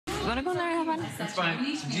wanna go in there and have fun? That's fine.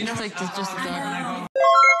 Do you know it's like just a dog.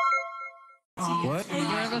 What? You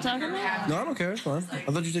wanna go talk in there? No, I don't care. It's fine.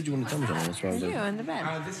 I thought you said you wanted to tell me something. That's why I was You like, in the bed.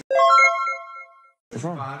 what's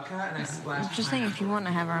wrong? vodka and I splashed. I'm just saying, if you want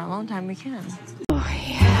to have our alone time, we can.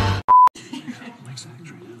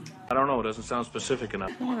 I don't know. It doesn't sound specific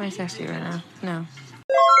enough. I'm not sexy right now. No.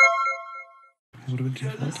 What are we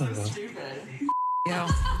doing? What are we talking about? Yo.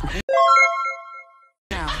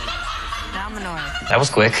 No. Now I'm annoyed. That was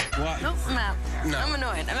quick. What? Nope, I'm not. No. I'm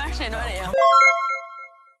annoyed. I'm actually annoyed at you.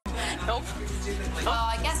 Nope. Well,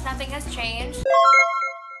 I guess nothing has changed.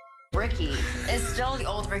 Ricky is still the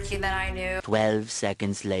old Ricky that I knew. 12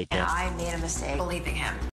 seconds later. And I made a mistake believing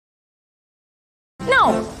him.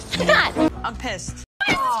 No! God! I'm pissed.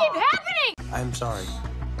 Why does this keep happening? I'm sorry.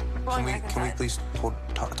 Can we please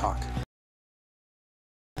talk?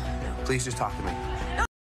 Please just talk to me.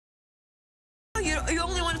 No, you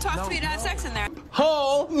only want to talk to me to have sex in there.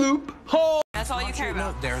 Hole, loop, hole. That's all you care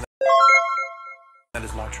about. No, Derynn, that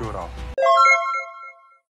is not true at all.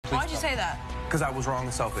 Why'd you say that? Because I was wrong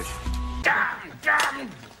and selfish.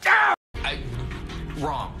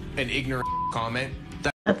 Wrong. An ignorant comment.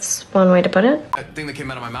 That's one way to put it. That thing that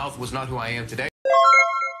came out of my mouth was not who I am today.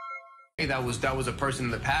 That was a person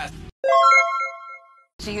in the past.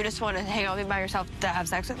 So you just want to hang out with me by yourself to have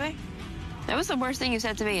sex with me? That was the worst thing you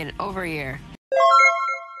said to me in over a year.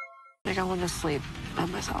 I don't want to sleep by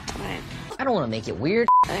myself tonight. I don't want to make it weird.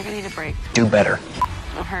 I think I need a break. Do better.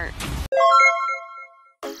 I'm hurt.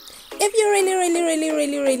 If you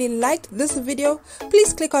really liked this video,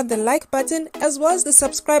 please click on the like button as well as the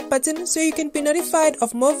subscribe button so you can be notified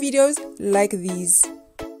of more videos like these.